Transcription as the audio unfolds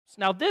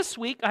Now, this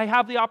week, I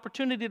have the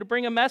opportunity to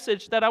bring a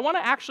message that I want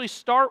to actually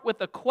start with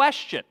a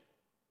question.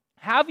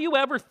 Have you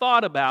ever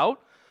thought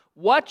about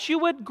what you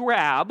would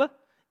grab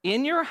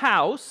in your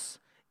house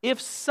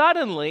if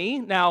suddenly,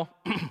 now,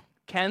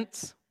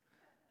 Kent's,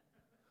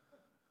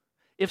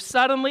 if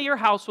suddenly your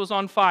house was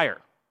on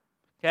fire,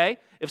 okay?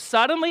 If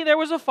suddenly there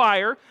was a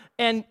fire,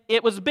 and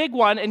it was a big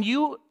one, and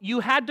you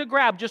had to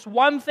grab just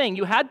one thing,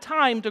 you had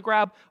time to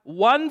grab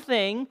one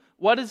thing,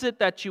 what is it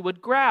that you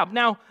would grab?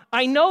 Now,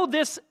 I know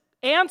this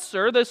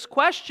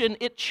question,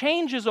 it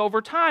changes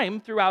over time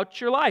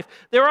throughout your life.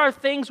 There are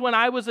things when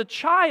I was a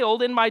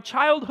child in my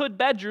childhood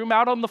bedroom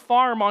out on the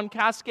farm on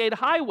Cascade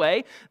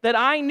Highway that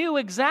I knew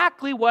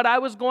exactly what I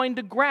was going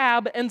to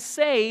grab and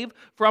save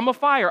from a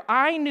fire.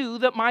 I knew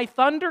that my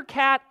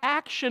Thundercat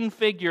action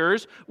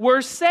figures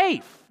were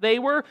safe. They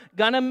were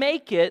going to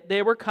make it.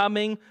 They were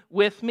coming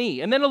with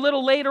me. And then a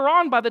little later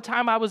on, by the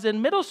time I was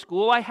in middle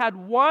school, I had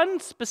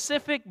one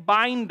specific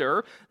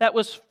binder that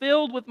was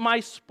filled with my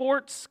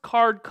sports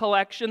card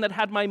collection that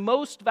had my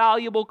most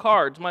valuable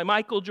cards, my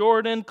Michael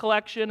Jordan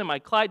collection and my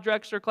Clyde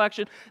Drexler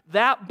collection.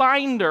 That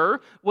binder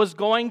was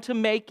going to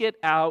make it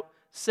out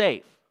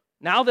safe.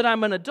 Now that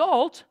I'm an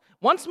adult,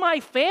 once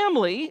my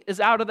family is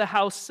out of the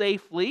house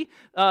safely,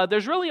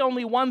 there's really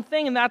only one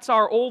thing, and that's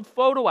our old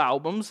photo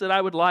albums that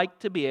I would like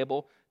to be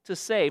able to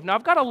save. Now,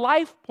 I've got a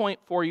life point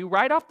for you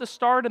right off the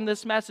start in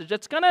this message.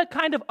 It's going to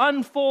kind of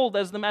unfold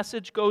as the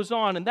message goes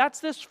on, and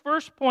that's this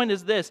first point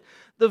is this.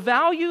 The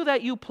value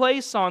that you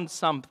place on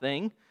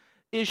something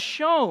is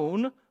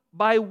shown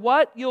by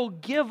what you'll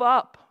give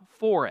up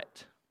for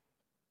it.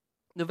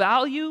 The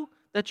value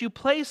that you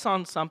place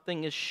on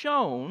something is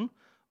shown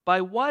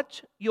by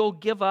what you'll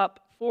give up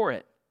for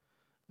it.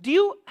 Do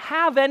you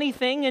have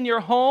anything in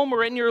your home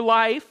or in your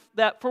life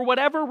that for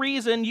whatever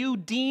reason you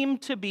deem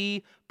to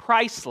be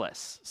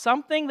priceless?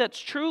 Something that's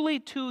truly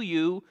to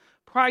you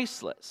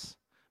priceless.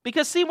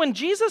 Because see, when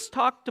Jesus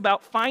talked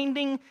about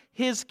finding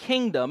his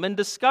kingdom and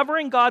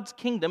discovering God's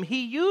kingdom,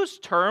 he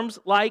used terms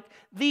like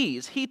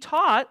these. He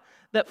taught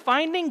that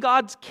finding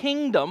God's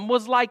kingdom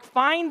was like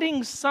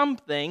finding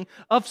something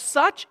of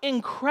such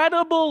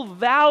incredible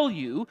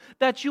value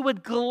that you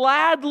would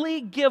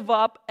gladly give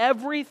up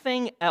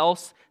everything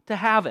else to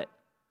have it.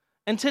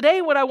 And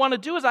today what I want to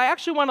do is I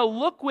actually want to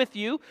look with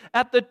you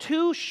at the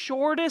two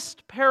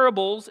shortest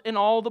parables in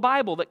all the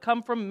Bible that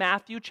come from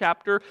Matthew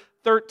chapter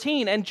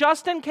 13. And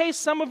just in case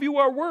some of you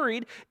are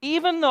worried,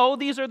 even though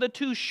these are the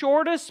two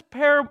shortest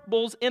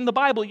parables in the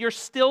Bible, you're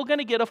still going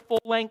to get a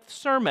full-length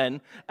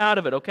sermon out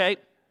of it, okay?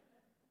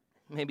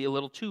 Maybe a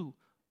little too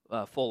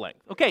full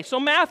length. Okay, so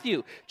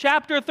Matthew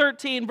chapter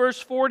 13, verse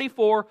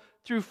 44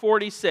 through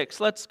 46.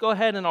 Let's go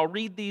ahead and I'll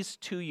read these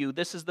to you.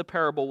 This is the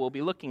parable we'll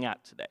be looking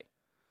at today.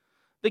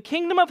 The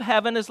kingdom of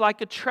heaven is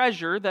like a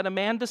treasure that a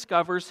man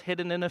discovers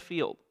hidden in a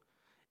field.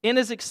 In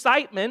his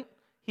excitement,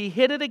 he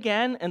hid it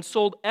again and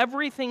sold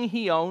everything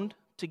he owned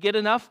to get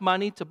enough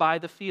money to buy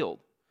the field.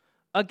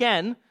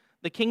 Again,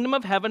 the kingdom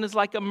of heaven is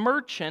like a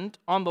merchant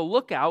on the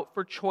lookout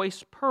for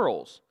choice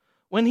pearls.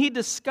 When he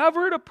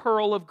discovered a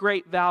pearl of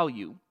great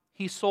value,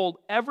 he sold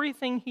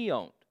everything he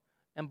owned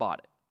and bought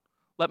it.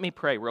 Let me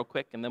pray real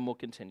quick and then we'll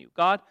continue.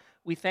 God,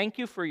 we thank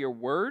you for your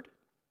word.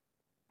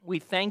 We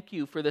thank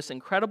you for this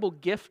incredible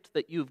gift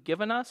that you've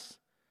given us.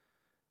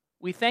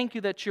 We thank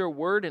you that your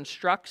word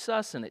instructs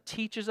us and it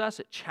teaches us,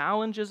 it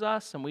challenges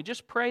us. And we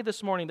just pray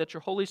this morning that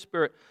your Holy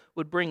Spirit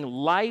would bring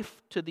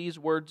life to these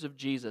words of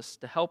Jesus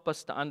to help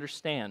us to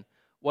understand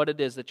what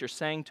it is that you're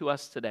saying to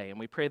us today. And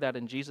we pray that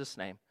in Jesus'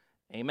 name.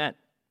 Amen.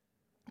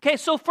 Okay,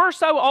 so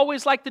first I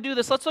always like to do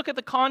this. Let's look at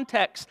the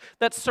context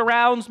that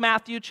surrounds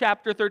Matthew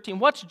chapter 13.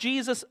 What's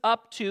Jesus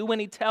up to when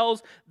he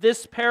tells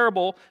this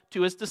parable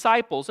to his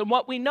disciples? And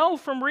what we know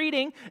from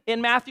reading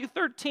in Matthew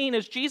 13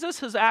 is Jesus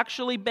has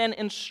actually been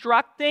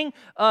instructing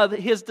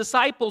his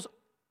disciples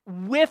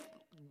with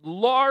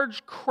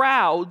large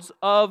crowds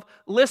of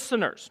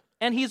listeners.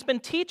 And he's been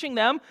teaching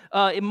them,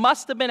 it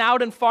must have been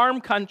out in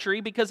farm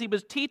country because he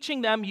was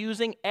teaching them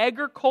using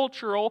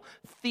agricultural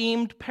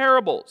themed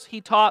parables.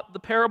 He taught the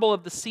parable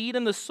of the seed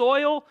in the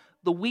soil,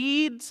 the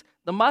weeds,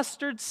 the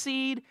mustard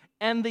seed,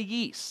 and the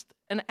yeast.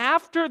 And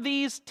after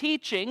these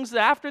teachings,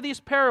 after these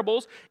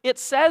parables, it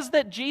says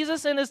that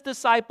Jesus and his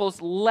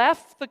disciples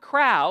left the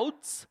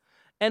crowds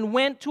and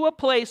went to a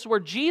place where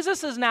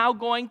Jesus is now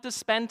going to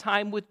spend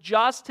time with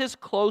just his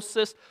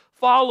closest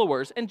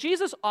followers. And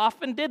Jesus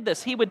often did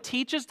this. He would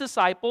teach his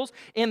disciples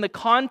in the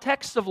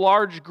context of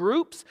large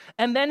groups,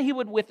 and then he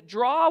would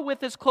withdraw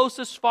with his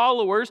closest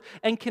followers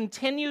and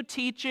continue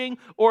teaching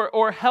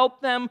or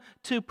help them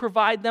to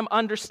provide them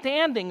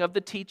understanding of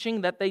the teaching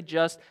that they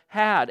just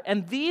had.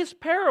 And these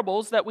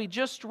parables that we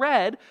just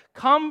read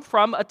come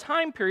from a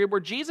time period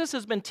where Jesus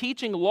has been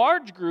teaching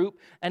large group,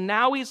 and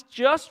now he's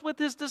just with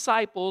his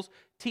disciples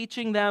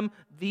teaching them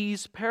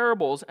these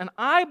parables. And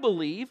I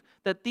believe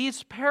that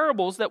these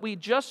parables that we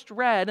just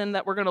read and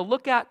that we're going to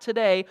look at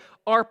today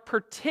are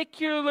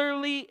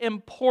particularly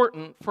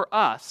important for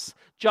us,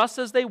 just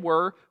as they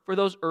were for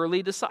those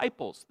early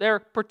disciples. They're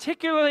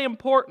particularly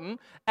important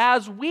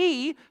as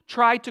we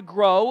try to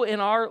grow in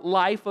our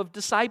life of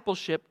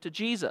discipleship to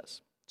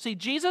Jesus. See,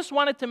 Jesus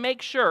wanted to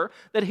make sure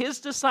that his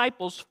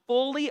disciples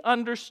fully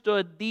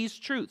understood these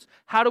truths.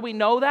 How do we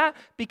know that?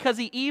 Because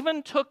he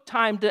even took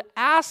time to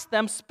ask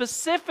them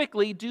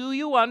specifically, do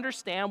you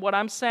understand what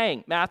I'm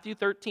saying? Matthew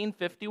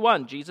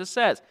 13:51, Jesus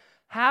says,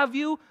 have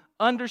you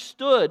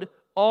understood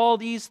all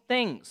these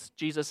things?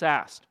 Jesus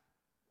asked.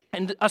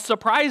 And a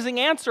surprising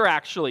answer,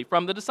 actually,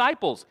 from the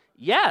disciples.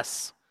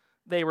 Yes,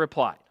 they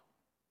replied.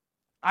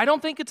 I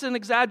don't think it's an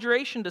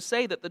exaggeration to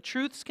say that the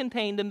truths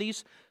contained in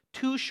these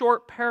two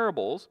short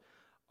parables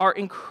are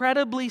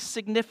incredibly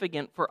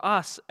significant for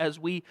us as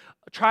we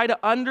try to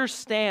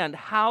understand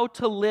how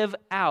to live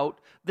out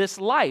this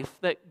life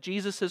that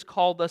Jesus has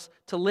called us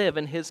to live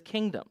in his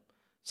kingdom.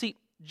 See,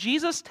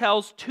 Jesus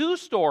tells two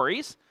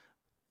stories,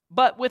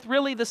 but with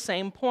really the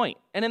same point.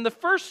 And in the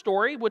first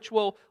story, which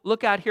we'll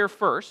look at here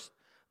first,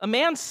 a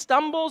man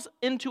stumbles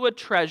into a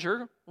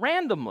treasure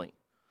randomly.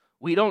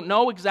 We don't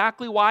know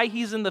exactly why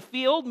he's in the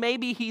field.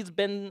 Maybe he's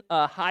been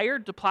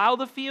hired to plow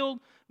the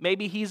field.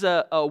 Maybe he's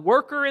a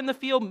worker in the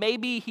field.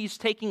 Maybe he's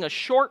taking a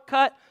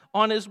shortcut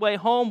on his way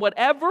home.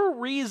 Whatever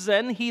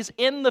reason he's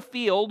in the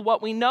field,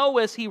 what we know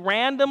is he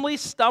randomly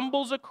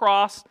stumbles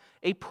across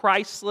a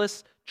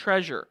priceless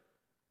treasure.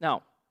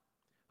 Now,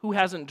 who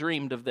hasn't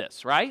dreamed of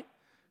this, right?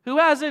 Who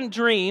hasn't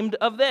dreamed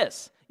of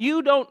this?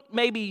 You don't,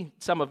 maybe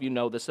some of you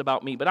know this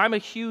about me, but I'm a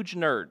huge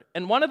nerd.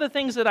 And one of the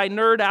things that I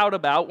nerd out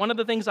about, one of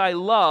the things I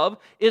love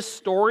is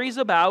stories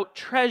about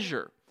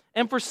treasure.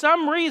 And for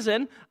some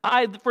reason,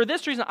 for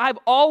this reason, I've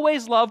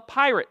always loved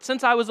pirates.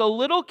 Since I was a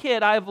little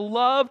kid, I've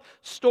loved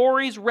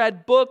stories,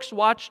 read books,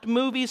 watched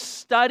movies,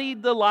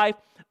 studied the life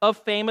of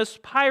famous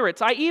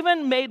pirates. I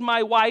even made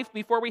my wife,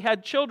 before we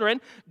had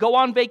children, go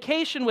on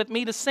vacation with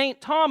me to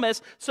St.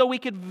 Thomas so we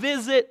could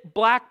visit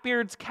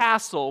Blackbeard's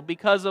castle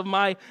because of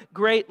my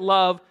great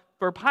love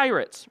for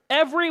pirates.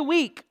 Every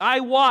week,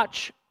 I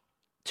watch,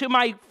 to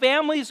my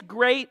family's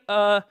great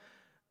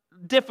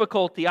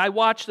difficulty, I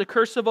watch The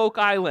Curse of Oak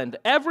Island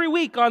every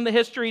week on the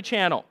History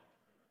Channel.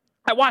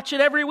 I watch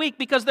it every week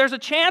because there's a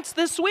chance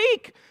this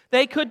week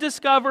they could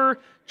discover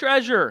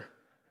treasure.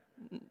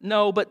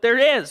 No, but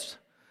there is.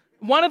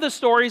 One of the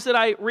stories that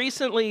I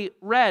recently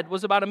read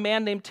was about a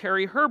man named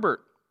Terry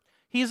Herbert.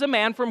 He's a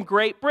man from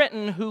Great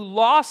Britain who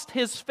lost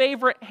his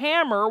favorite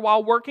hammer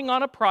while working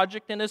on a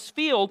project in his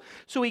field.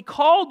 So he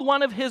called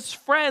one of his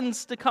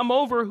friends to come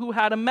over who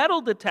had a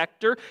metal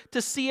detector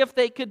to see if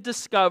they could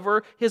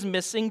discover his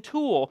missing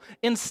tool.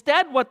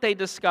 Instead, what they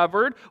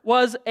discovered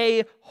was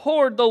a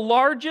hoard, the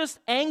largest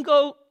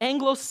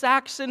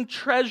Anglo-Saxon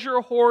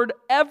treasure hoard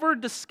ever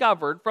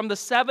discovered from the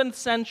 7th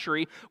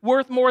century,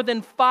 worth more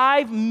than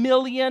 $5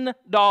 million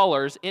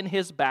in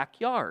his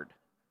backyard.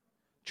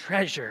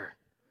 Treasure.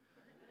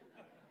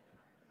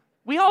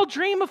 We all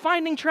dream of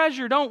finding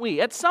treasure, don't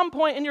we? At some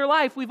point in your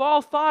life, we've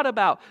all thought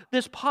about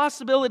this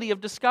possibility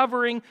of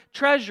discovering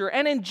treasure.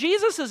 And in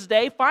Jesus'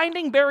 day,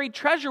 finding buried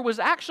treasure was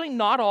actually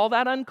not all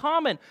that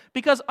uncommon.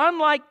 Because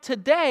unlike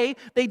today,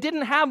 they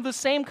didn't have the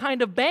same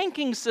kind of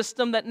banking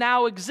system that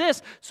now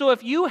exists. So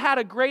if you had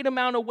a great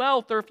amount of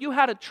wealth, or if you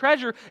had a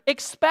treasure,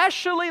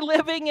 especially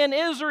living in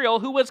Israel,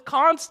 who was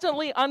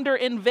constantly under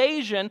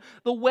invasion,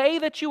 the way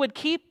that you would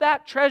keep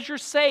that treasure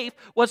safe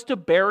was to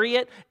bury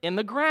it in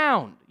the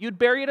ground. You'd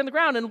bury it in the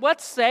ground. And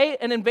let's say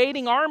an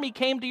invading army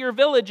came to your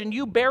village and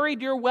you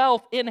buried your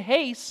wealth in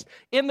haste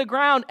in the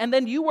ground, and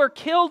then you were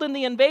killed in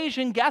the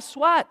invasion. Guess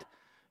what?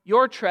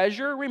 Your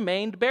treasure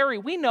remained buried.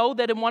 We know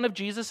that in one of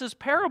Jesus'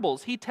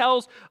 parables, he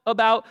tells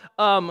about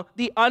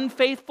the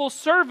unfaithful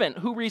servant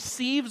who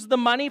receives the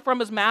money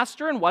from his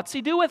master, and what's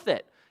he do with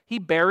it? He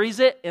buries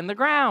it in the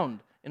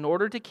ground in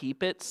order to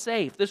keep it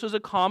safe. This was a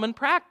common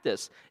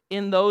practice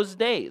in those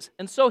days.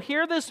 And so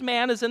here this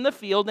man is in the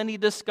field and he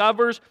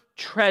discovers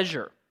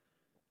treasure.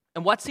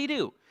 And what's he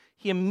do?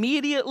 He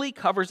immediately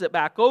covers it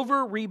back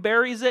over,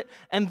 reburies it,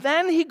 and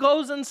then he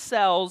goes and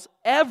sells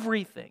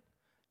everything,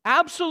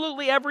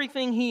 absolutely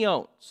everything he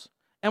owns.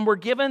 And we're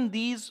given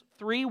these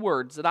 3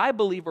 words that I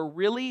believe are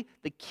really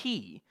the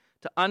key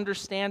to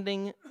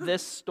understanding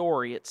this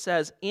story. It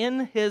says,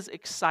 in his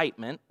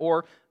excitement,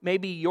 or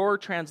maybe your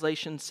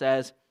translation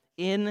says,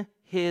 in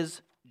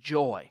his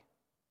joy.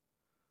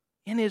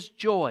 In his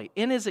joy,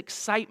 in his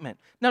excitement.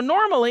 Now,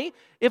 normally,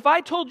 if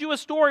I told you a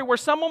story where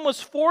someone was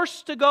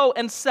forced to go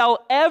and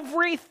sell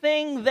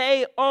everything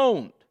they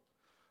owned,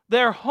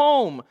 their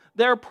home,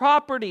 their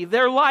property,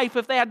 their life,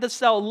 if they had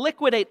to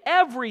liquidate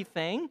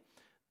everything,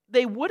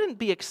 they wouldn't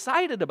be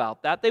excited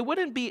about that. They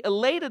wouldn't be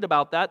elated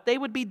about that. They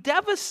would be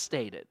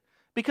devastated.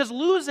 Because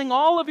losing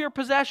all of your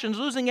possessions,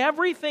 losing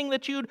everything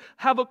that you'd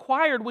have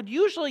acquired would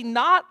usually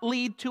not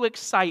lead to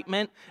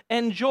excitement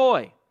and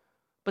joy.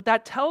 But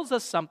that tells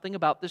us something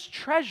about this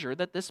treasure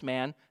that this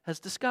man has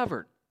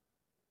discovered.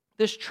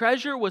 This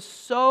treasure was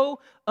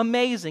so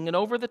amazing and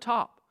over the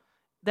top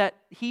that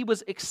he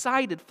was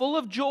excited, full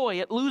of joy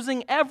at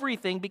losing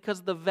everything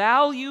because the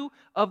value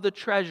of the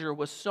treasure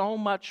was so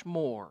much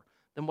more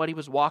than what he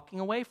was walking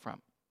away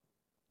from.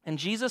 And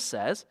Jesus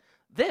says,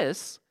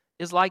 this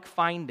is like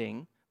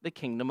finding the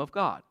kingdom of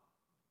God.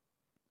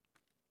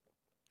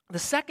 The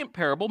second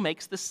parable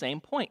makes the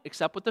same point,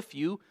 except with a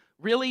few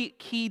really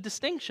key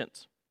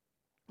distinctions.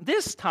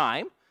 This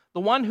time, the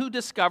one who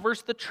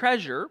discovers the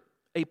treasure,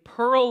 a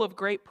pearl of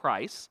great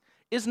price,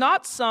 is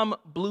not some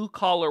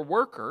blue-collar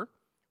worker,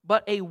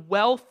 but a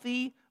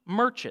wealthy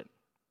merchant.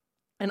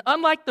 And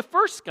unlike the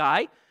first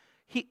guy,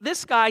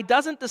 this guy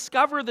doesn't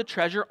discover the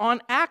treasure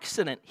on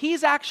accident.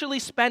 He's actually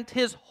spent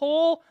his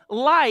whole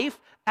life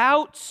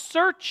out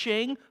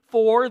searching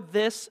for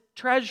this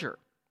treasure.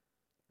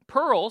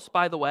 Pearls,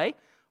 by the way,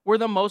 were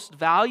the most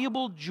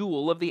valuable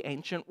jewel of the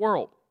ancient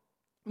world.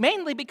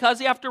 Mainly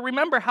because you have to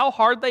remember how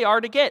hard they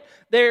are to get.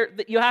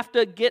 You have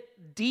to get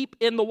deep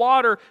in the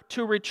water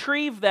to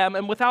retrieve them,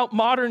 and without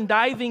modern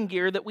diving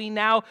gear that we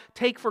now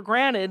take for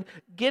granted,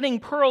 getting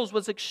pearls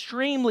was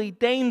extremely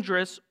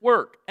dangerous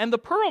work. And the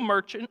pearl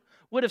merchant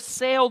would have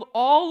sailed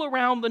all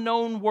around the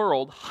known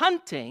world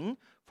hunting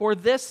for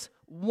this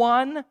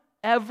one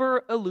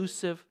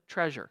ever-elusive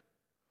treasure.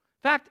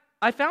 In fact,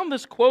 I found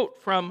this quote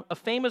from a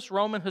famous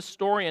Roman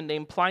historian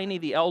named Pliny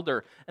the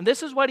Elder, and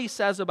this is what he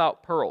says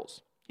about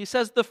pearls. He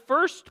says, the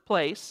first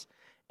place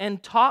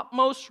and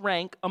topmost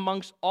rank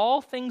amongst all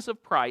things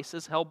of price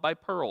is held by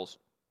pearls.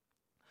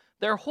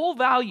 Their whole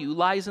value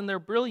lies in their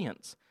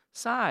brilliance,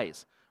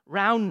 size,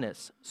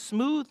 roundness,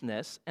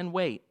 smoothness, and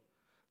weight.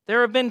 There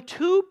have been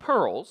 2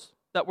 pearls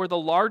that were the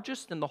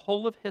largest in the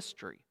whole of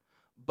history.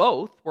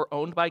 Both were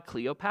owned by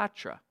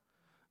Cleopatra.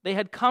 They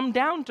had come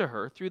down to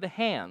her through the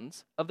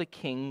hands of the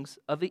kings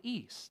of the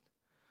East.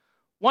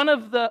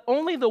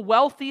 Only the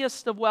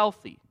wealthiest of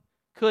wealthy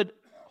could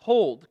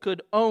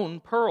own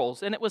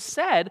pearls. And it was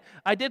said,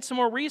 I did some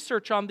more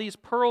research on these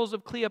pearls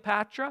of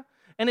Cleopatra,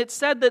 and it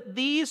said that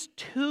these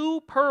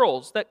 2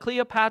 pearls that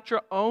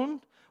Cleopatra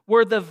owned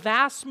were the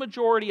vast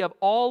majority of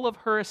all of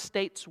her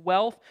estate's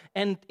wealth,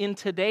 and in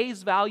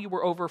today's value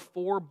were over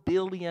 $4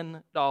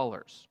 billion.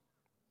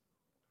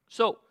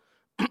 So,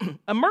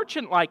 a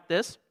merchant like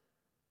this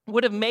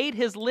would have made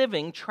his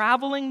living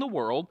traveling the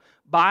world,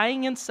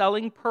 buying and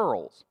selling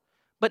pearls.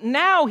 But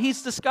now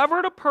he's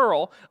discovered a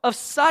pearl of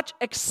such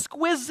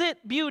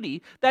exquisite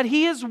beauty that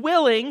he is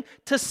willing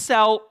to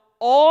sell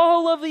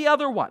all of the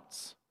other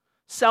ones.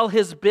 Sell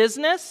his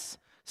business,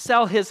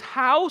 sell his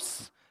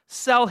house,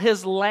 sell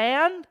his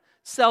land,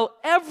 sell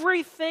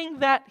everything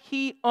that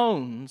he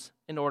owns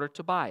in order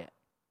to buy it.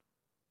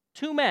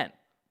 2 men,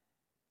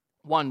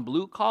 one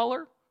blue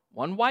collar,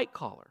 one white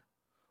collar.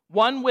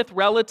 One with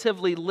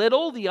relatively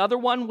little, the other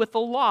one with a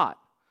lot.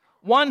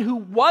 One who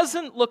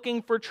wasn't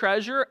looking for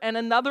treasure, and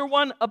another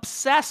one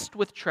obsessed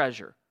with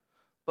treasure.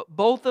 But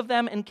both of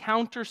them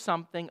encounter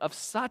something of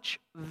such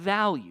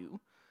value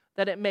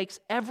that it makes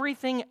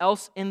everything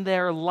else in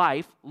their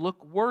life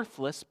look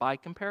worthless by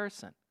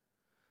comparison.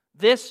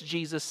 This,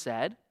 Jesus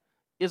said,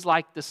 is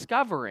like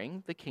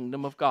discovering the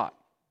kingdom of God.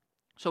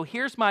 So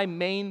here's my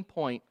main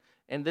point,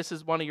 and this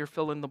is one of your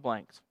fill in the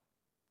blanks.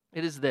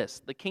 It is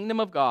this: the kingdom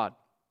of God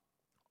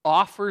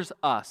offers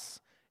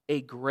us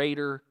a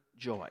greater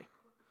joy.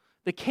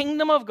 The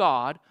kingdom of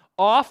God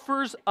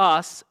offers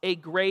us a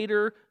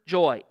greater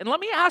joy. And let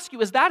me ask you,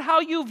 is that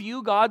how you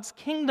view God's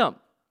kingdom?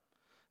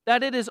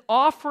 That it is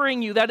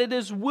offering you, that it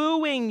is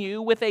wooing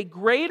you with a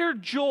greater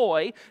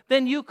joy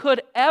than you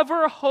could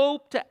ever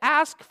hope to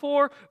ask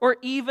for or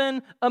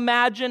even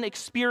imagine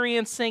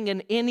experiencing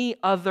in any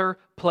other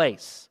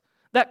place.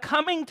 That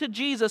coming to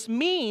Jesus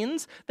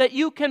means that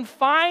you can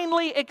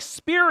finally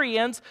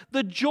experience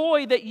the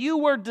joy that you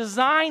were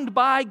designed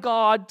by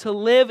God to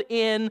live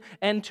in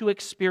and to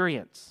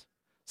experience.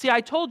 See, I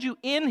told you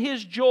in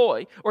his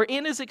joy or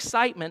in his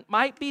excitement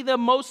might be the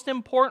most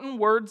important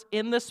words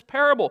in this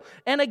parable.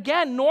 And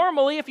again,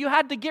 normally, if you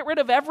had to get rid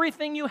of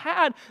everything you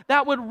had,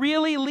 that would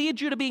really lead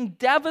you to being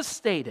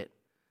devastated.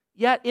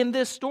 Yet in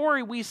this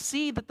story, we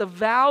see that the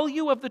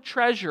value of the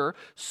treasure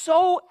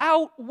so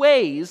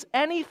outweighs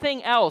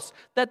anything else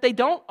that they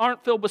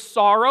aren't filled with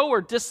sorrow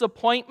or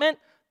disappointment,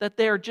 that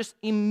they're just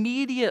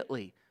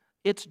immediately,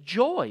 it's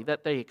joy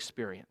that they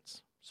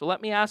experience. So let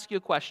me ask you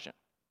a question.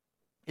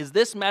 Is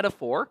this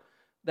metaphor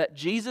that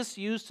Jesus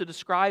used to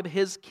describe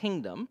his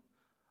kingdom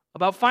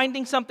about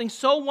finding something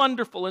so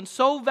wonderful and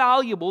so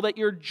valuable that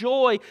your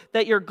joy,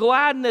 that your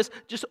gladness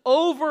just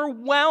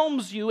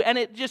overwhelms you, and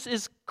it just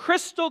is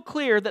crystal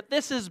clear that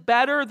this is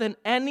better than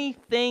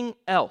anything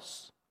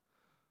else?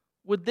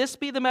 Would this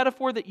be the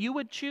metaphor that you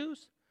would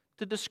choose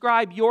to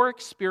describe your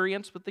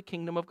experience with the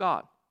kingdom of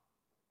God?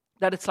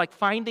 That it's like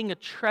finding a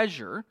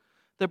treasure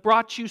that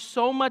brought you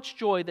so much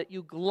joy that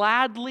you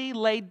gladly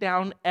laid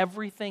down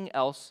everything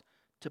else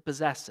to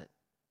possess it.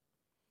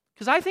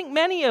 Because I think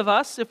many of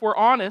us, if we're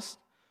honest,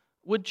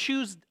 would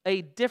choose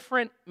a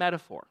different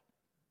metaphor.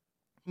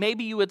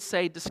 Maybe you would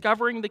say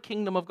discovering the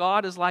kingdom of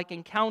God is like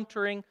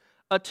encountering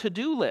a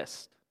to-do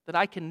list that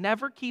I can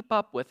never keep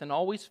up with and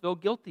always feel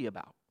guilty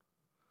about.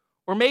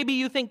 Or maybe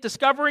you think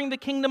discovering the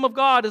kingdom of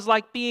God is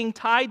like being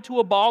tied to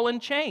a ball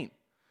and chain.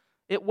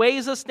 It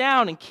weighs us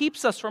down and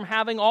keeps us from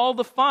having all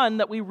the fun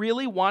that we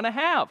really want to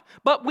have.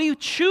 But we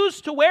choose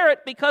to wear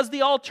it because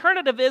the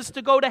alternative is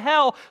to go to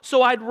hell.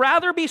 So I'd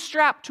rather be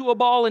strapped to a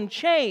ball and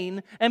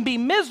chain and be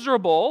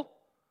miserable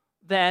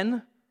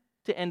than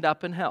to end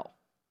up in hell.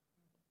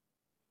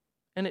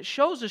 And it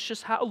shows us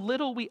just how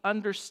little we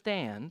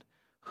understand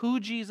who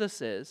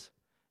Jesus is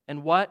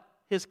and what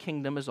his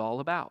kingdom is all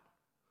about.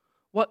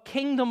 What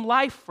kingdom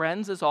life,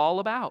 friends, is all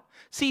about.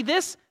 See,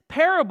 this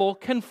parable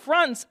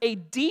confronts a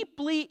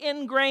deeply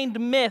ingrained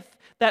myth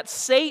that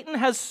Satan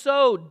has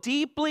sowed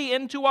deeply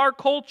into our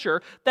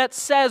culture that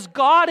says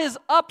God is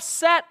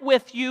upset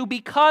with you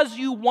because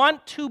you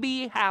want to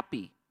be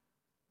happy.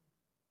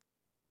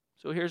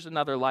 So here's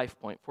another life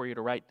point for you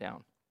to write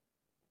down.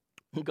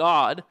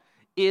 God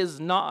is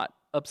not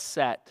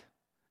upset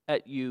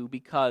at you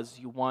because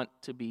you want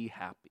to be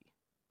happy.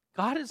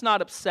 God is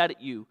not upset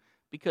at you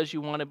because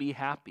you want to be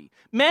happy.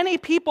 Many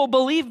people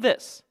believe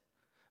this.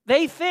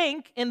 They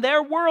think in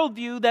their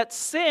worldview that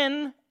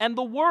sin and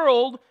the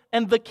world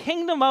and the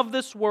kingdom of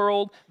this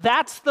world,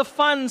 that's the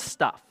fun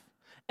stuff.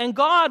 And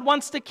God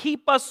wants to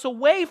keep us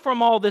away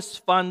from all this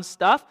fun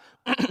stuff.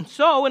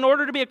 So in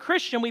order to be a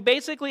Christian, we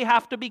basically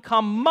have to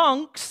become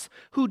monks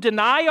who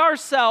deny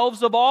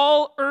ourselves of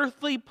all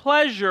earthly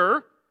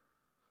pleasure.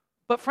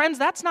 But friends,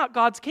 that's not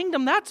God's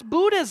kingdom. That's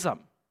Buddhism.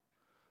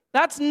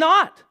 That's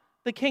not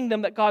the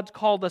kingdom that God's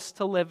called us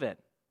to live in.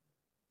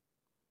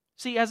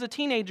 See, as a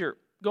teenager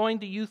going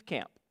to youth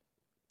camp,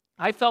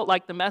 I felt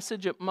like the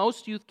message at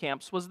most youth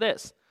camps was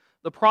this: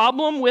 the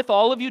problem with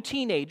all of you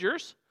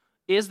teenagers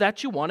is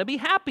that you want to be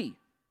happy.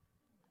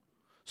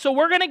 So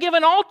we're going to give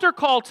an altar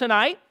call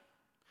tonight,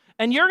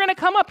 and you're going to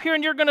come up here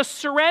and you're going to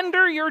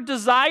surrender your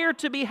desire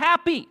to be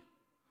happy.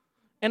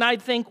 And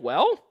I'd think,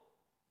 well,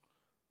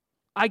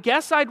 I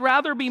guess I'd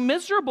rather be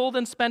miserable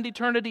than spend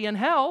eternity in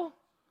hell.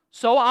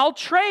 So I'll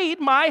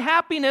trade my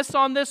happiness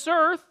on this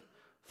earth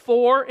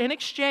in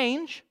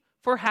exchange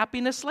for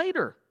happiness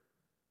later.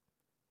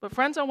 But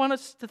friends, I want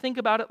us to think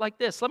about it like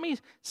this. Let me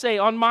say,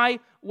 on my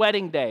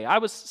wedding day, I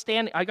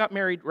got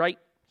married right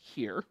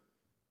here.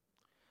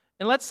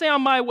 And let's say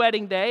on my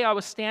wedding day, I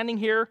was standing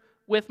here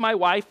with my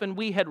wife and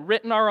we had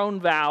written our own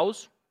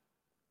vows.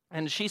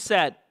 And she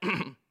said,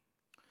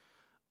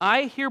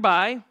 I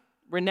hereby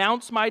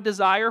renounce my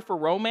desire for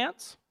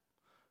romance,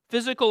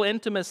 physical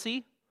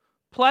intimacy,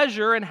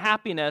 pleasure, and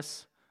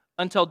happiness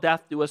until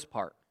death do us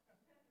part.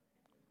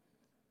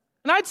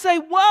 And I'd say,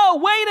 whoa,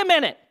 wait a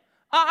minute.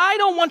 I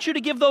don't want you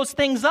to give those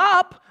things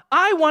up.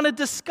 I want to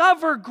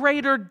discover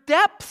greater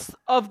depths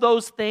of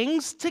those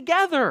things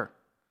together.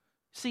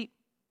 See,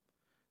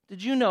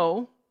 did you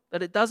know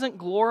that it doesn't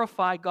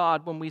glorify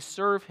God when we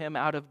serve him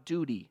out of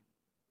duty?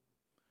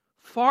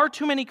 Far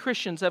too many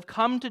Christians have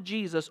come to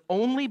Jesus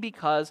only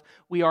because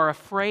we are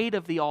afraid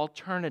of the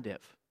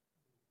alternative.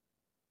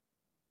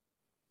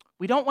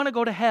 We don't want to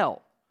go to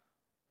hell,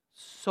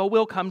 so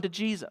we'll come to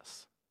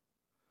Jesus.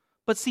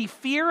 But see,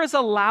 fear is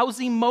a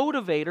lousy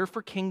motivator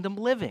for kingdom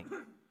living.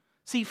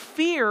 See,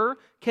 fear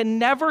can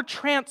never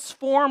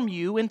transform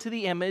you into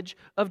the image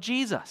of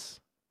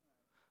Jesus.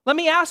 Let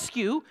me ask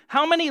you,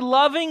 how many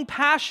loving,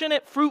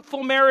 passionate,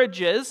 fruitful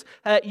marriages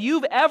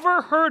you've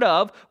ever heard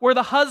of where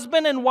the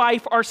husband and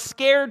wife are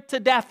scared to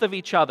death of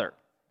each other?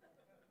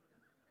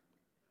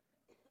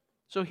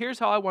 So here's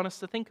how I want us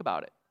to think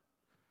about it.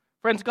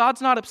 Friends,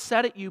 God's not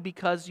upset at you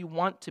because you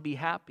want to be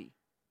happy.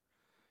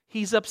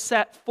 He's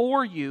upset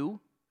for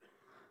you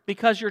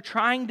because you're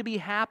trying to be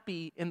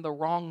happy in the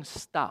wrong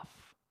stuff.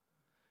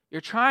 You're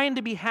trying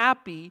to be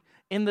happy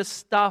in the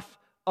stuff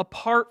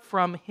apart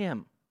from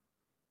him.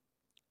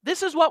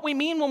 This is what we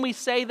mean when we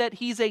say that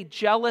he's a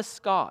jealous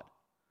God.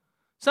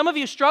 Some of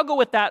you struggle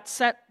with that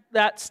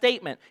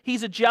statement.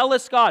 He's a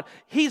jealous God.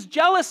 He's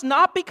jealous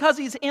not because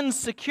he's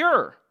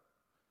insecure.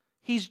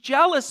 He's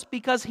jealous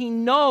because he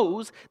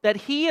knows that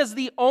he is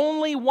the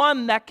only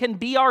one that can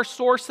be our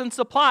source and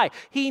supply.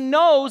 He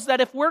knows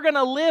that if we're going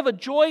to live a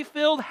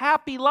joy-filled,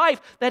 happy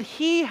life, that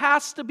he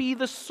has to be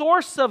the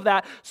source of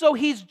that. So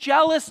he's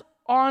jealous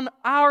on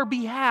our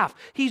behalf.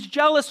 He's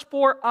jealous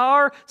for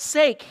our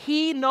sake.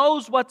 He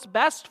knows what's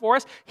best for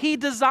us. He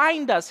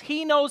designed us.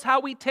 He knows how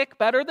we tick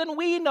better than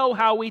we know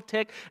how we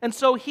tick. And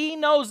so he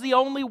knows the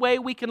only way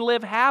we can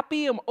live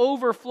happy and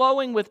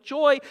overflowing with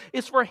joy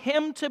is for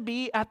him to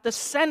be at the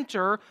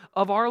center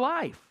of our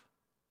life.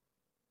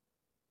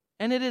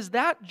 And it is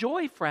that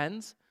joy,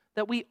 friends,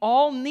 that we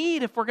all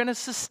need if we're going to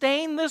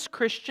sustain this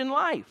Christian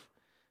life.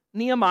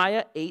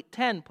 Nehemiah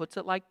 8:10 puts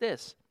it like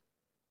this: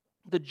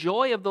 the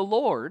joy of the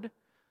Lord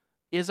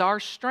is our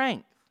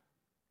strength.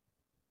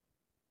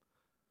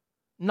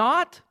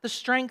 Not the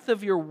strength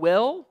of your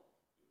will,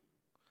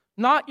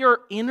 not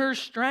your inner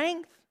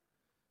strength,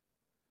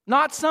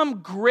 not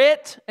some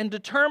grit and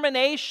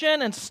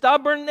determination and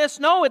stubbornness.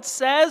 No, it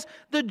says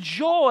the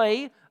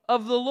joy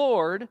of the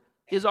Lord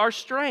is our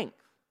strength.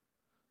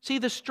 See,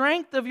 the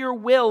strength of your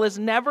will is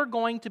never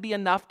going to be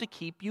enough to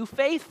keep you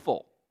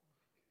faithful.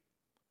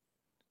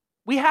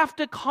 We have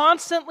to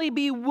constantly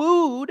be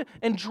wooed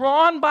and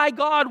drawn by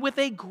God with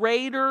a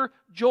greater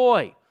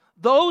joy.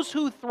 Those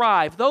who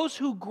thrive, those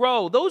who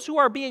grow, those who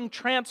are being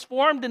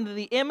transformed into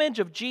the image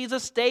of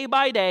Jesus day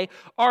by day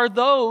are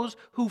those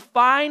who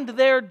find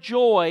their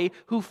joy,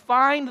 who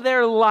find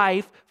their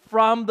life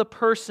from the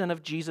person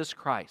of Jesus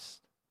Christ.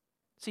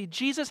 See,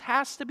 Jesus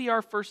has to be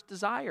our first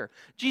desire.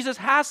 Jesus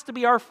has to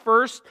be our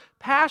first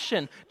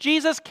passion.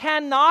 Jesus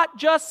cannot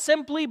just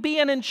simply be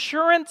an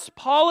insurance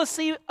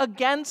policy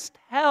against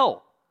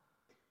hell.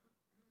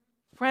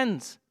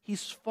 Friends,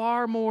 He's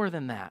far more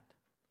than that.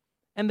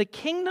 And the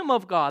kingdom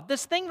of God,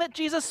 this thing that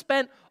Jesus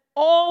spent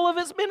all of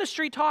His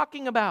ministry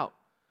talking about,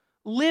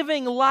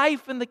 living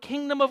life in the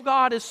kingdom of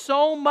God, is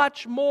so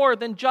much more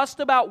than just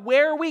about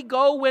where we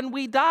go when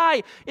we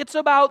die. It's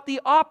about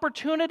the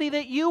opportunity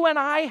that you and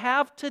I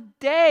have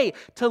today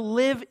to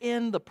live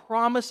in the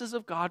promises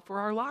of God for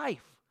our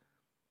life.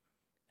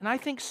 And I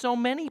think so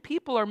many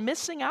people are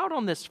missing out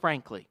on this,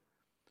 frankly.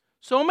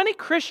 So many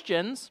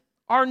Christians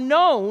are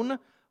known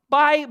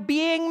by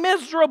being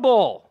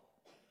miserable.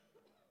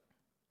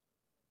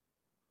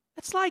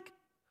 It's like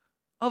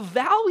a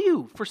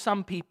value for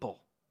some people.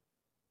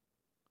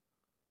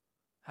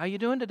 How you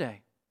doing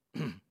today?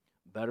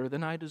 Better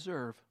than I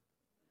deserve.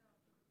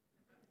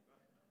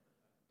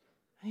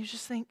 And you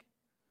just think,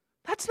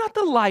 that's not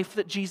the life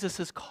that Jesus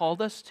has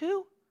called us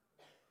to.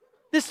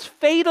 This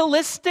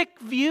fatalistic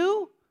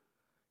view.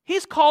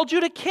 He's called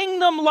you to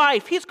kingdom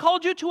life. He's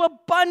called you to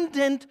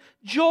abundant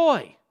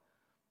joy.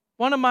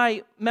 One of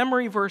my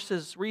memory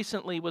verses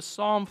recently was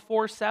Psalm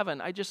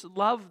 4:7. I just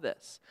love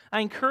this. I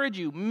encourage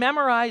you,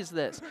 memorize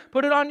this.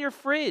 Put it on your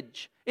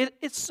fridge.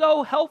 It's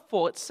so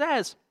helpful. It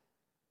says,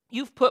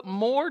 "You've put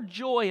more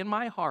joy in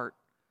my heart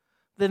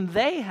than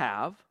they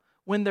have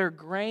when their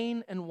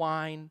grain and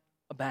wine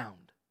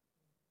abound."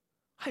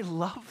 I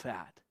love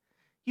that.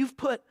 You've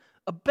put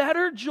a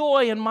better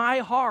joy in my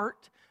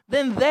heart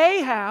than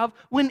they have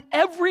when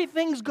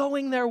everything's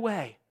going their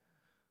way.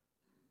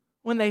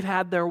 When they've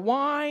had their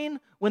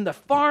wine, when the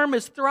farm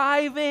is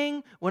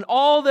thriving, when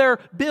all their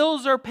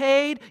bills are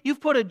paid,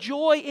 you've put a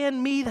joy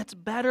in me that's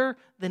better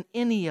than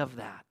any of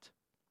that.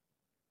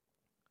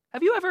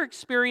 Have you ever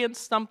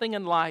experienced something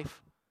in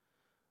life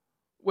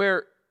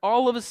where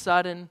all of a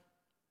sudden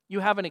you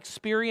have an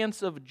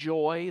experience of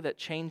joy that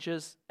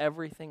changes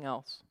everything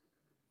else?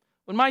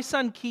 When my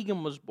son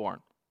Keegan was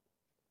born,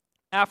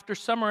 after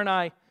Summer and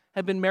I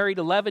had been married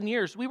 11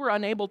 years, we were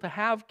unable to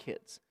have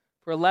kids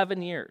for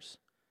 11 years.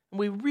 And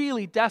we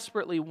really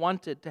desperately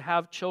wanted to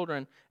have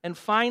children. And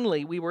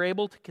finally, we were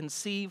able to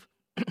conceive.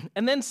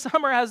 And then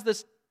Summer has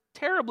this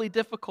terribly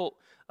difficult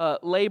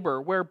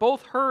labor where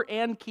both her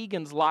and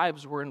Keegan's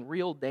lives were in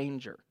real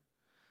danger.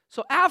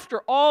 So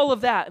after all of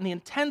that and the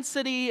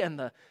intensity and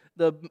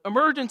the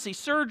emergency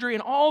surgery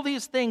and all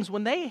these things,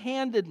 when they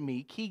handed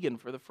me Keegan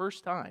for the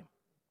first time,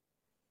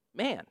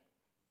 man,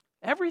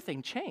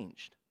 everything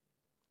changed.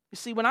 You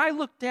see, when I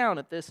looked down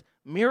at this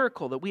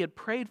miracle that we had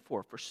prayed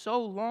for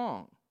so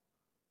long,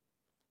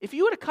 if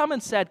you would have come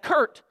and said,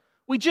 "Kurt,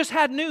 we just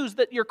had news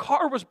that your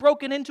car was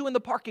broken into in the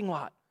parking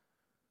lot,"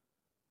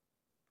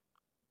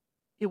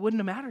 it wouldn't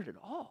have mattered at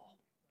all.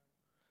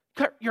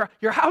 "Kurt,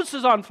 your house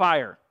is on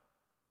fire.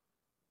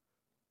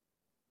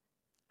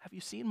 Have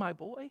you seen my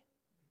boy?"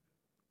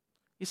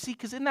 You see,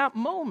 because in that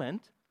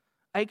moment,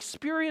 I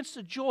experienced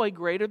a joy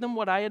greater than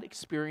what I had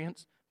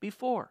experienced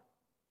before.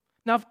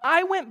 Now, if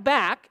I went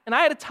back, and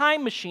I had a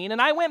time machine,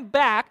 and I went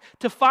back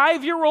to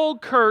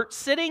 5-year-old Kurt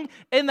sitting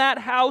in that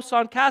house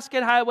on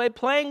Cascade Highway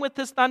playing with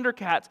his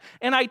Thundercats,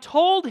 and I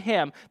told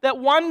him that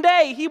one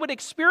day he would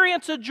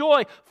experience a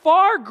joy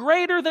far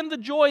greater than the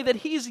joy that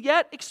he's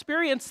yet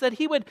experienced, that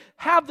he would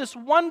have this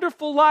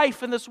wonderful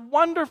life and this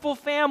wonderful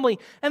family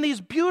and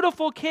these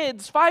beautiful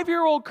kids,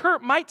 5-year-old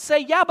Kurt might say,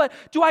 "Yeah, but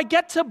do I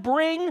get to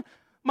bring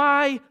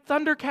my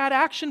Thundercat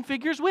action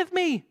figures with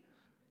me?"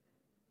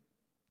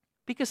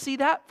 Because see,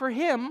 that for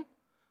him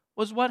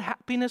was what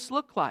happiness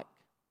looked like.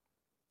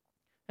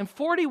 And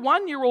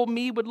 41-year-old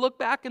me would look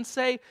back and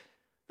say,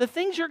 the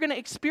things you're going to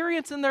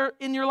experience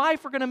in your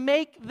life are going to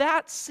make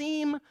that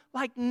seem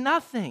like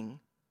nothing.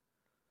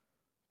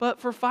 But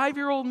for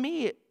 5-year-old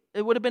me,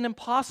 it would have been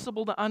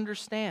impossible to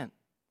understand.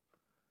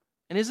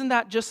 And isn't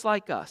that just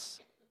like us?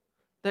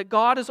 That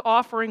God is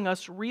offering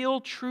us real,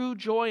 true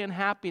joy and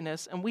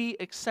happiness, and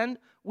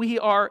we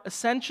are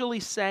essentially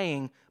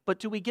saying, but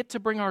do we get to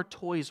bring our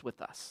toys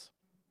with us?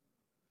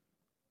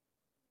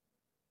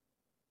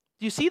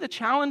 Do you see the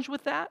challenge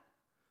with that?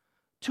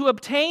 To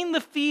obtain the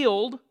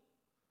field,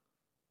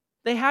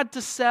 they had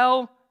to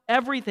sell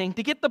everything.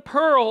 To get the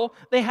pearl,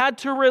 they had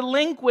to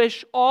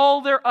relinquish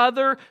all their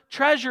other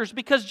treasures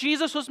because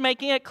Jesus was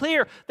making it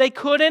clear they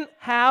couldn't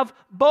have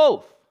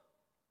both.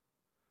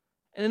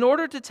 And in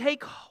order to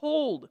take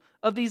hold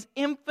of these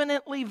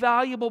infinitely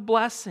valuable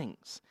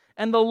blessings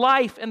and the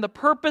life and the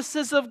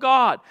purposes of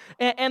God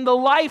and the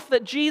life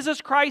that Jesus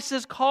Christ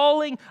is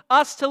calling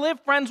us to live,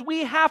 friends,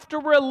 we have to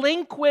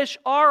relinquish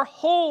our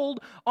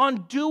hold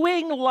on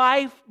doing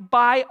life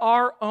by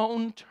our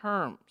own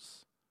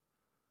terms.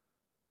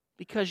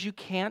 Because you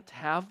can't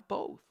have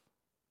both.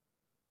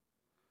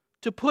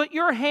 to put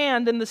your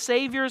hand in the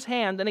Savior's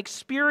hand and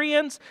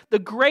experience the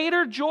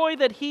greater joy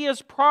that He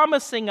is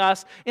promising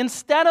us,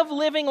 instead of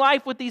living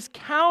life with these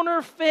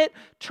counterfeit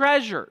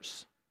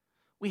treasures,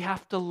 we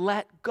have to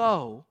let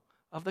go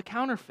of the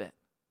counterfeit.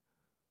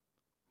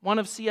 One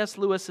of C.S.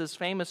 Lewis's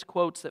famous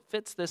quotes that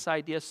fits this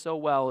idea so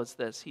well is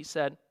this. He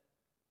said,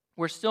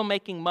 "We're still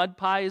making mud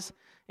pies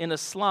in a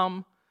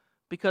slum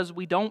because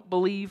we don't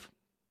believe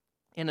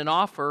in an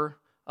offer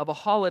of a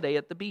holiday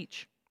at the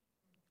beach.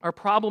 Our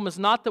problem is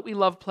not that we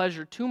love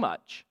pleasure too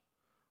much.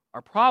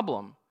 Our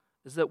problem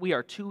is that we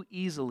are too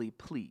easily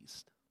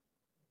pleased."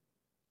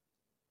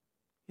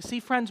 You see,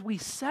 friends, we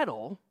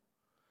settle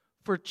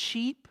for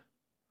cheap,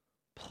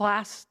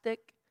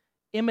 plastic,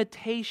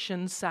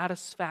 imitation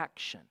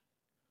satisfaction.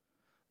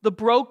 The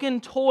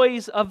broken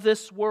toys of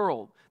this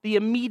world, the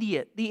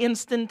immediate, the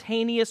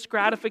instantaneous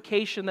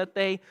gratification that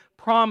they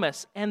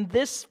promise. And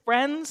this,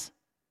 friends,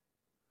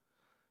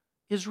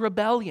 is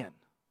rebellion.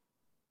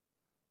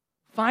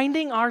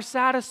 Finding our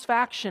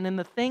satisfaction in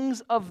the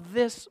things of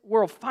this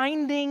world.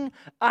 Finding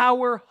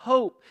our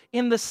hope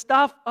in the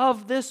stuff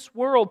of this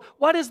world.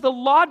 What is the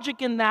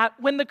logic in that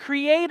when the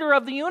Creator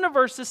of the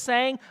universe is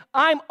saying,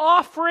 I'm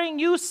offering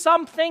you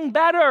something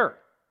better?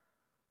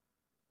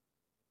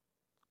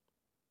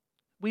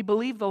 We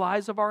believe the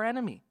lies of our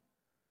enemy.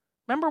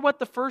 Remember what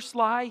the first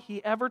lie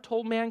he ever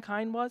told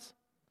mankind was?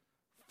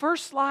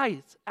 First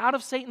lie out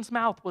of Satan's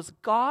mouth was,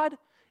 God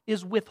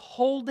is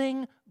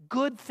withholding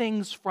good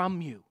things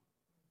from you.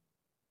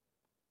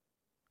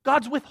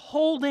 God's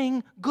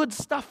withholding good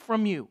stuff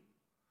from you.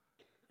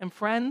 And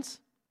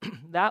friends,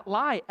 that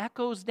lie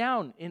echoes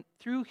down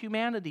through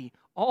humanity,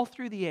 all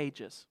through the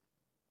ages.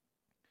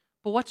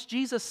 But what's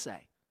Jesus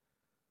say?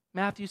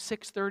 Matthew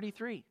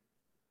 6:33.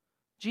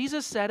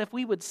 Jesus said if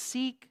we would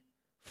seek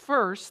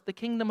first the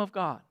kingdom of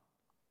God,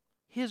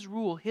 His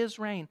rule, His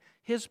reign,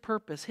 His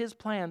purpose, His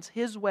plans,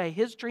 His way,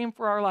 His dream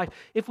for our life,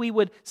 if we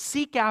would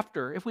seek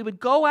after, if we would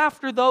go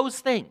after those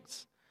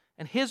things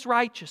and His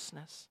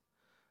righteousness,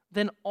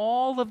 then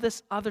all of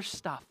this other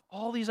stuff,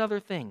 all these other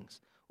things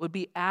would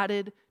be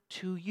added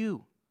to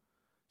you.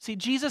 See,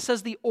 Jesus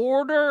says the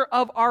order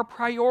of our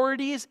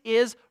priorities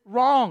is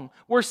wrong.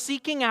 We're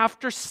seeking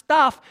after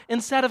stuff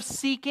instead of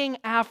seeking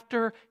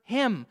after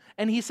Him.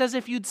 And He says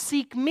if you'd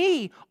seek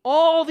Me,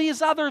 all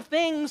these other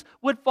things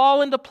would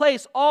fall into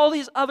place. All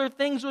these other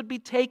things would be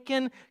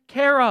taken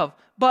care of.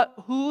 But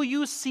who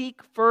you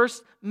seek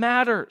first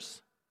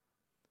matters.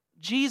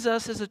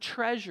 Jesus is a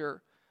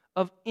treasure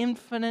of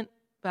infinite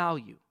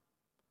value.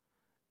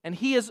 And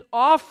He is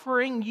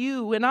offering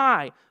you and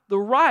I the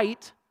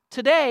right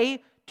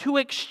today to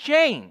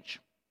exchange,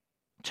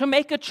 to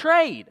make a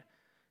trade,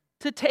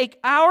 to take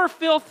our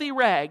filthy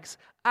rags,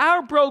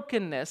 our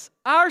brokenness,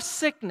 our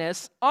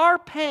sickness, our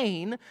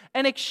pain,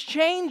 and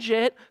exchange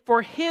it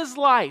for His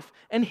life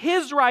and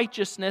His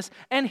righteousness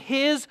and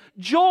His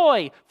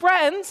joy.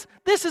 Friends,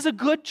 this is a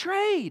good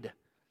trade.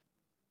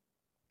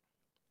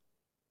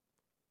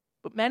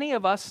 But many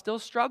of us still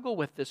struggle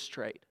with this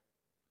trade.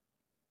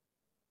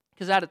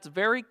 Because at its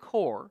very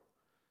core,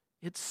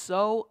 it's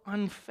so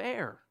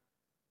unfair.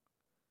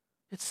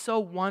 It's so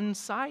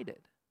one-sided.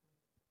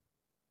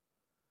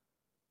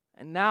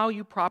 And now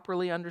you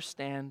properly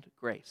understand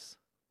grace.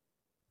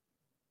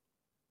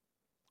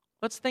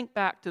 Let's think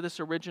back to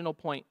this original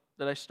point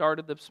that I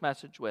started this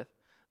message with.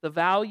 The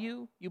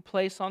value you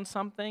place on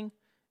something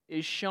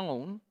is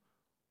shown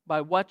by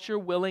what you're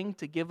willing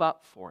to give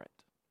up for it.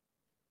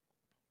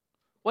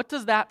 What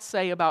does that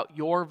say about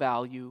your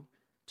value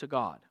to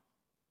God?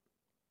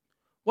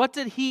 What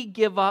did He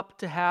give up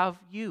to have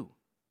you?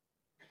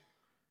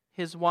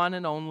 His one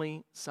and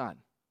only Son.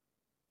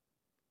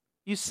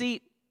 You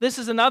see, this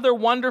is another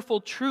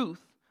wonderful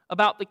truth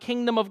about the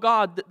kingdom of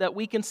God that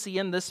we can see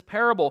in this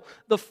parable.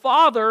 The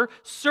Father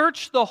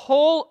searched the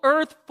whole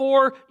earth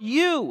for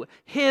you,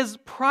 His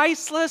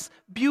priceless,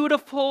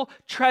 beautiful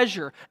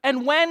treasure.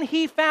 And when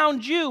He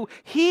found you,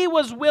 He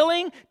was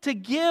willing to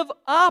give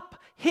up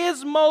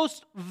His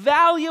most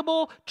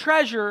valuable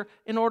treasure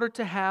in order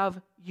to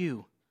have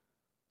you.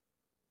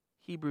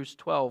 Hebrews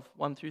 12,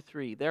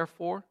 1-3.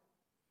 Therefore,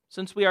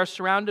 since we are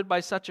surrounded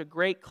by such a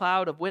great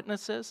cloud of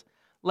witnesses,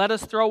 let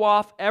us throw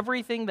off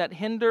everything that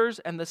hinders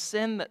and the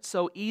sin that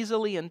so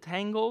easily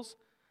entangles,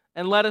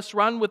 and let us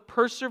run with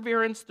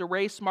perseverance the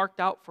race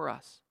marked out for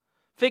us,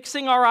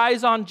 fixing our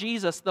eyes on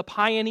Jesus, the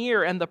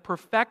pioneer and the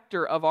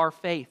perfecter of our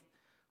faith.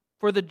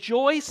 For the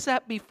joy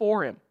set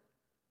before Him,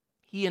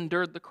 He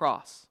endured the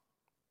cross,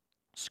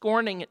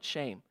 scorning its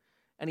shame,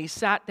 and He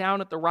sat down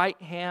at the right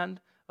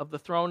hand of the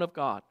throne of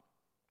God.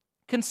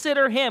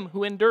 Consider Him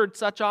who endured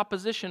such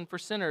opposition for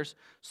sinners,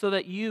 so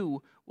that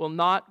you will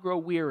not grow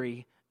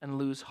weary and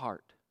lose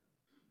heart.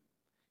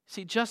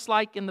 See, just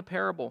like in the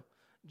parable,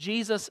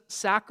 Jesus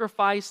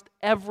sacrificed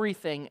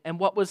everything, and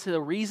what was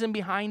the reason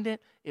behind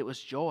it? It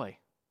was joy.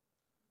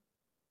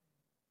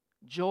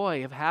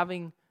 Joy of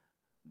having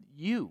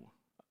you,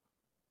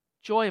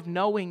 Joy of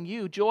knowing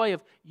you, joy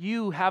of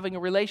you having a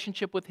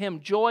relationship with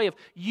Him, joy of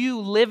you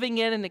living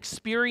in and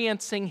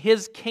experiencing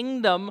His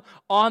kingdom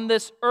on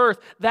this earth.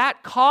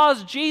 That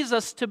caused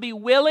Jesus to be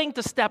willing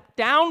to step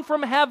down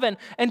from heaven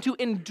and to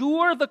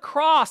endure the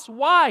cross.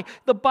 Why?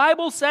 The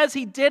Bible says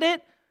He did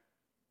it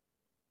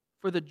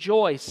for the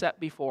joy set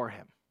before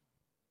Him.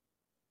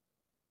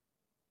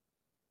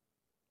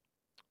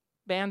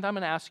 Band, I'm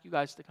going to ask you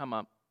guys to come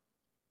up.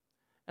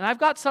 And I've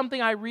got something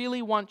I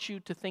really want you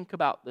to think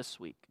about this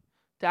week,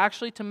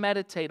 to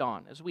meditate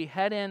on as we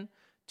head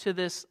into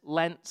this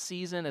Lent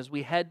season, as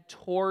we head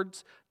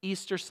towards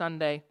Easter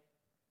Sunday.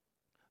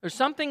 There's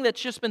something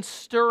that's just been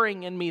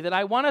stirring in me that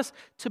I want us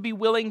to be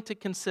willing to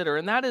consider,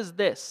 and that is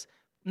this.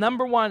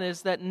 Number one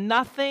is that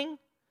nothing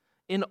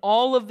in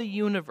all of the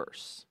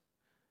universe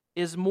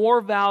is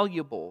more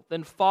valuable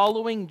than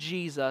following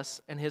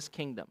Jesus and His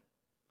kingdom.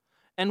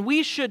 And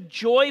we should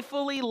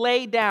joyfully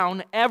lay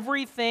down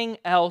everything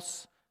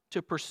else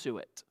to pursue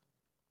it.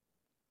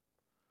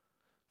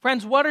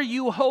 Friends, what are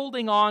you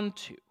holding on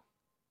to?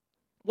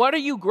 What are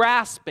you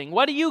grasping?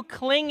 What are you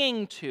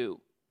clinging to?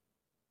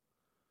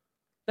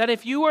 That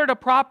if you were to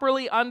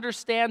properly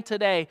understand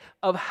today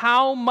of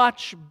how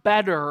much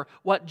better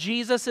what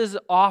Jesus is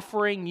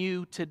offering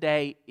you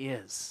today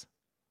is.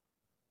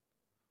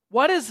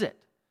 What is it?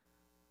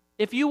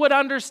 If you would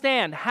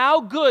understand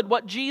how good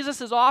what Jesus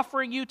is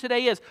offering you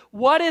today is,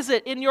 what is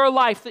it in your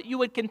life that you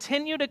would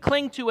continue to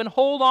cling to and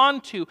hold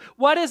on to?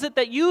 What is it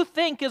that you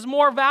think is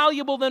more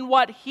valuable than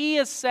what He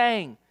is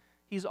saying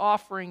He's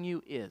offering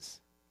you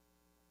is?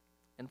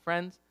 And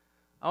friends,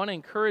 I want to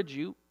encourage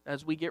you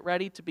as we get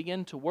ready to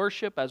begin to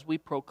worship, as we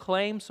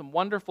proclaim some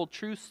wonderful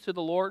truths to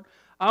the Lord.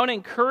 I want to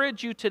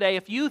encourage you today,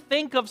 if you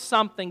think of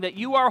something that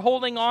you are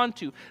holding on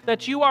to,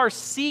 that you are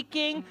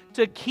seeking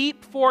to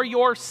keep for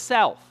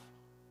yourself,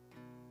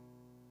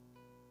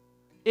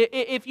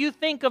 if you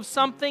think of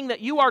something that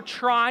you are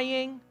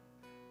trying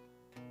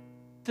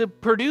to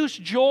produce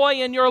joy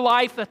in your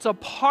life that's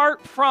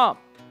apart from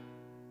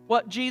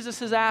what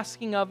Jesus is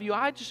asking of you,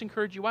 I just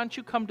encourage you, why don't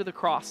you come to the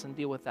cross and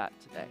deal with that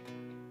today?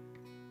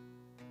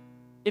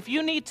 If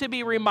you need to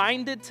be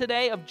reminded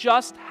today of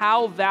just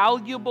how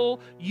valuable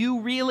you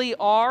really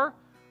are,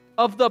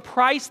 of the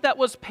price that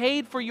was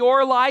paid for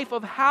your life,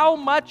 of how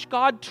much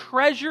God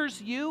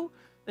treasures you,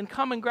 then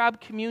come and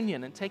grab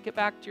communion and take it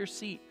back to your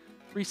seat.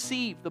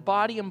 Receive the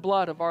body and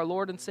blood of our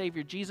Lord and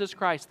Savior, Jesus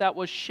Christ, that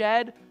was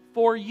shed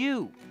for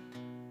you.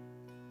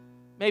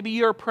 Maybe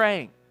you're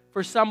praying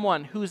for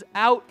someone who's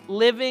out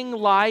living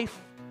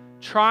life,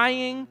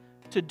 trying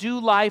to do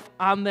life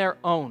on their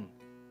own.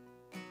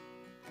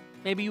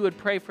 Maybe you would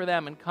pray for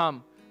them and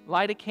come,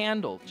 light a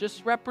candle.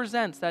 Just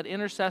represents that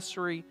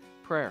intercessory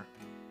prayer.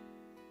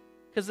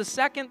 Because the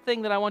second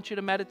thing that I want you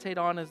to meditate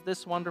on is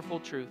this wonderful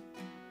truth.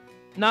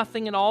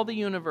 Nothing in all the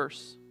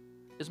universe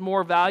is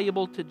more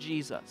valuable to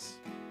Jesus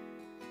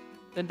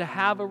than to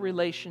have a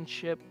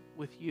relationship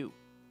with you.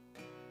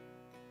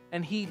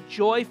 And He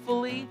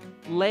joyfully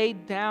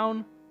laid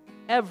down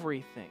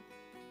everything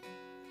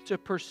to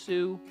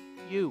pursue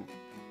you.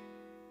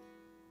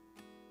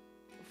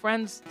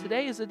 Friends,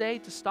 today is a day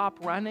to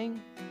stop running.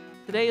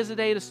 Today is a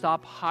day to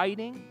stop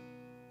hiding.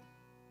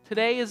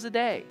 Today is a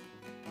day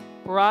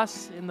for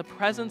us in the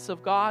presence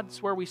of God.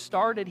 It's where we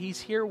started. He's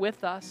here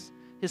with us.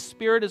 His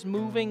Spirit is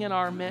moving in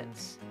our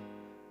midst.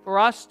 For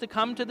us to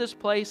come to this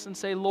place and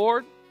say,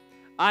 Lord,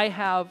 I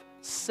have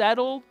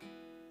settled,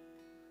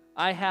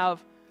 I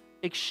have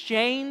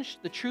exchanged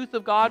the truth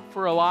of God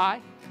for a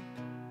lie.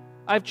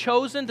 I've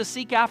chosen to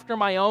seek after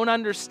my own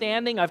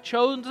understanding. I've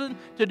chosen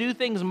to do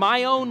things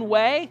my own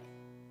way.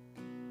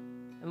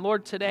 And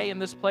Lord, today in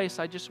this place,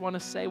 I just want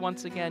to say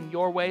once again,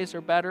 your ways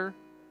are better.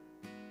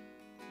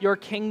 Your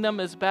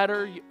kingdom is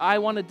better. I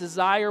want to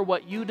desire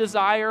what you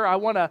desire. I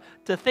want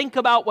to think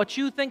about what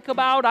you think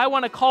about. I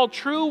want to call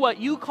true what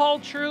you call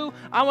true.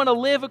 I want to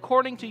live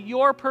according to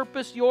your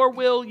purpose, your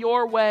will,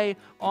 your way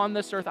on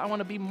this earth. I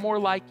want to be more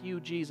like you,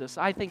 Jesus.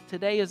 I think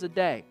today is a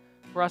day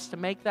for us to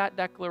make that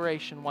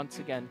declaration once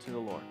again to the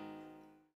Lord.